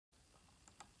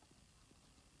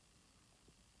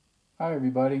Hi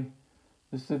everybody,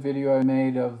 this is a video I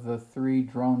made of the 3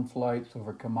 drone flights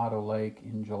over Quemado Lake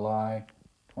in July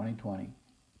 2020.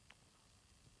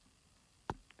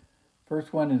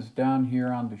 First one is down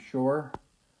here on the shore,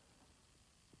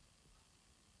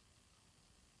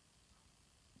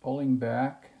 pulling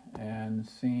back and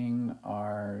seeing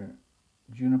our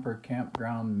Juniper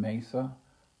Campground Mesa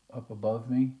up above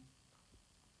me.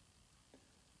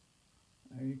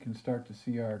 There you can start to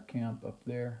see our camp up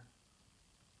there.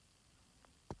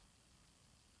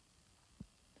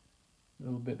 A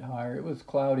little bit higher. It was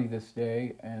cloudy this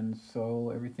day, and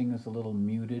so everything is a little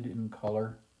muted in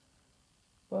color,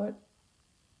 but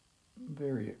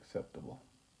very acceptable.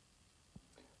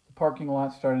 The parking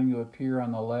lot starting to appear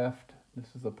on the left. This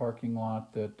is the parking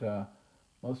lot that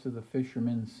most of the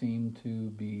fishermen seem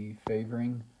to be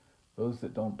favoring, those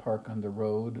that don't park on the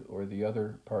road or the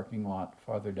other parking lot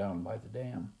farther down by the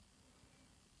dam.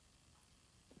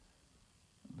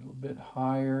 A little bit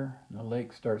higher, and the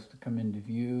lake starts to come into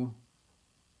view.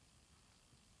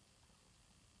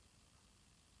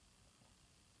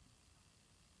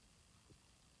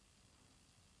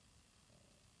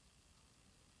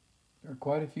 There are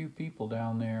quite a few people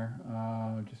down there.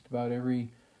 Just about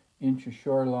every inch of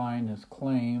shoreline is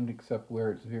claimed, except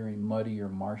where it's very muddy or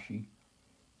marshy.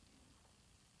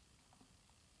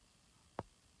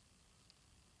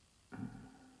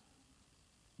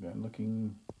 Then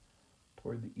looking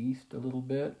toward the east a little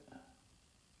bit.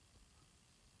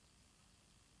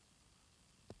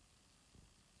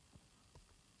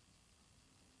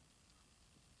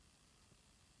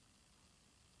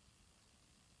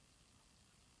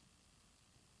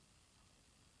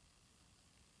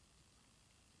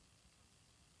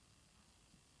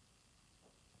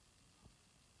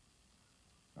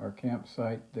 Our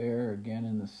campsite there, again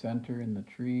in the center in the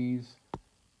trees.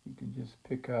 You can just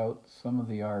pick out some of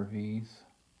the RVs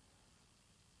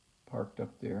parked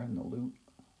up there in the loop.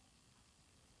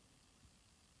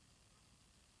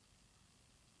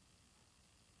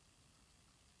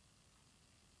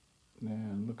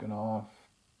 And looking off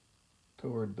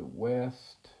toward the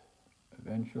west,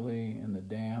 eventually, in the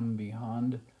dam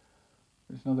behind.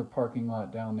 There's another parking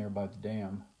lot down there by the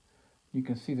dam. You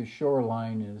can see the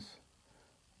shoreline is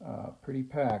pretty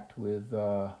packed with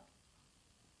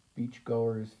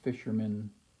beachgoers,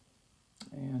 fishermen,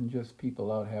 and just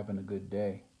people out having a good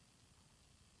day.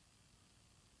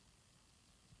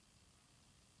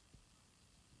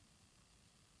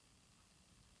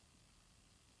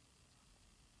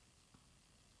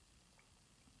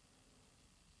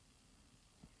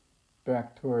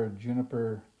 Back toward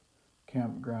Juniper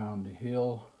Campground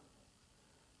Hill,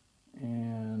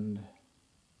 and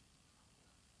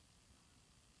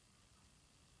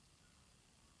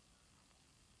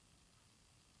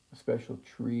a special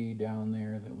tree down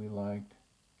there that we liked.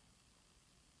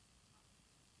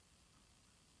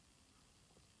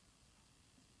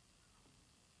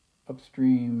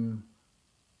 Upstream,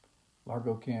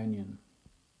 Largo Canyon.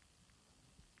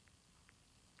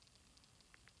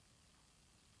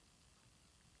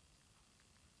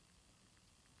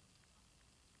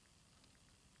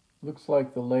 Looks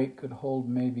like the lake could hold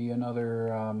maybe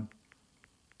another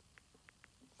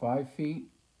 5 feet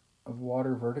of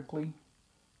water vertically,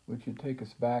 which would take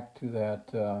us back to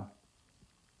that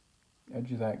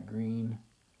edge of that green,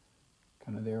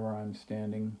 kind of there where I'm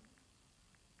standing.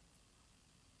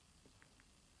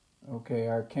 Okay,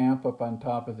 our camp up on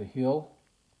top of the hill.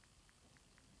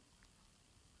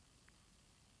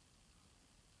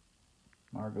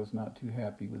 Margot's not too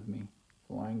happy with me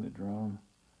flying the drone.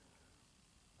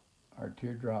 Our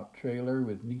teardrop trailer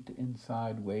with Nita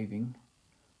inside waving.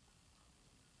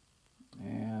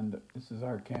 And this is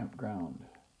our campground.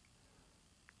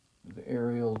 The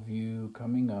aerial view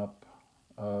coming up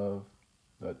of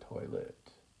the toilet.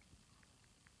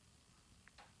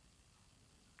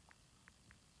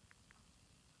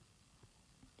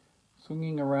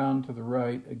 Swinging around to the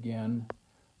right again,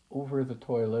 over the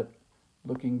toilet,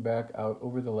 looking back out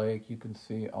over the lake, you can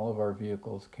see all of our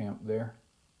vehicles camped there.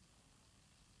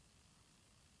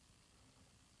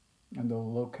 And the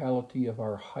locality of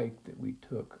our hike that we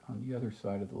took on the other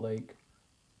side of the lake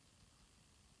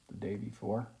the day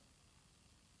before.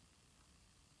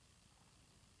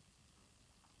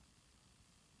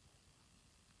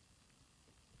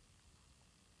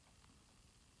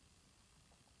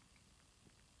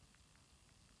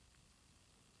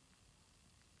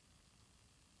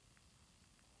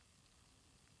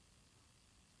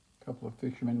 A couple of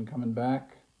fishermen coming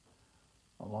back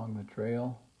along the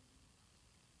trail.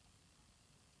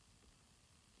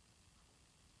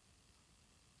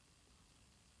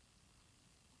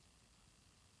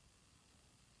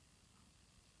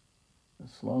 A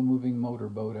slow-moving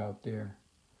motorboat out there,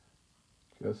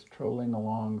 just trolling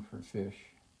along for fish.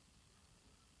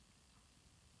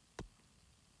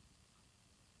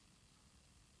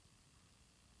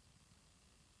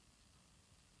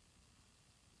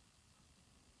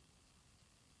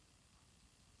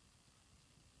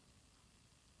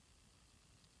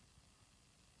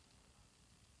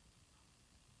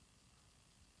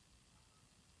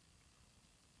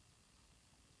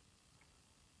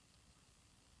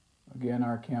 Again,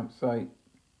 our campsite,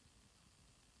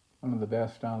 one of the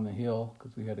best on the hill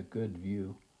because we had a good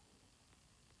view.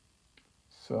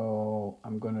 So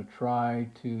I'm going to try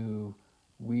to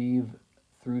weave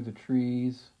through the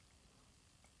trees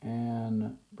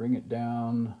and bring it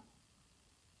down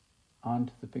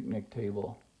onto the picnic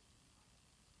table,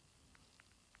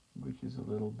 which is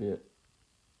a little bit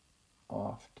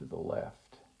off to the left.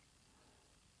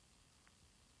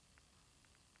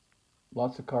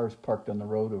 Lots of cars parked on the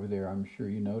road over there, I'm sure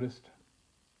you noticed.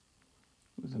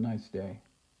 It was a nice day.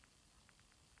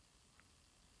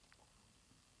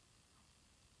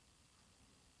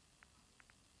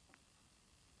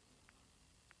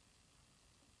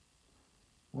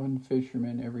 One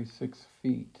fisherman every 6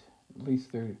 feet. At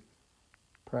least they're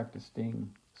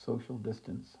practicing social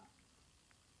distance.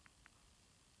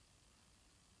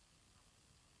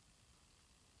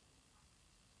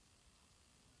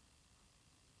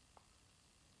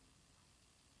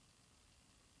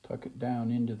 Tuck it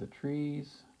down into the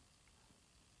trees.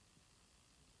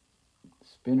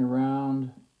 Spin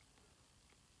around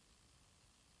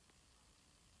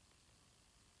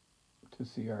to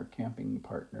see our camping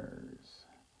partners.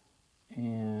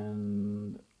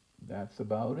 And that's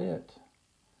about it.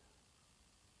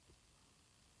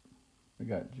 We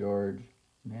got George,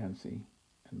 Nancy,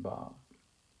 and Bob.